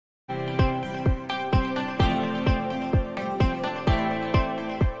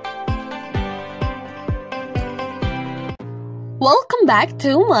Welcome back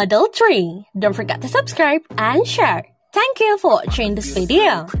to Model 3. Don't forget to subscribe and share. Thank you for watching this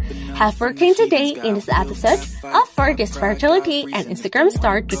video. Have working today in this episode of For This Fertility and Instagram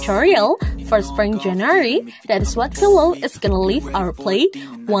Star tutorial for Spring January. That is what below is gonna leave our plate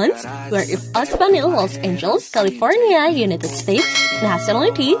once where if husband in Los Angeles, California, United States,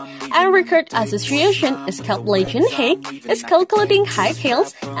 nationality, and record association is calculating height, is calculating height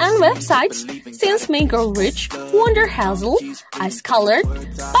heels and websites since may grow rich, wonder hazel, eyes colored,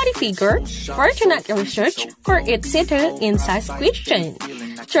 body figure, fortunate research for its sitter in size question.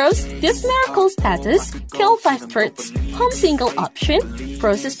 Chose this miracle status, kill 5 threats, home single option,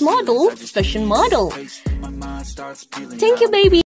 process model, fashion model. Thank you, baby.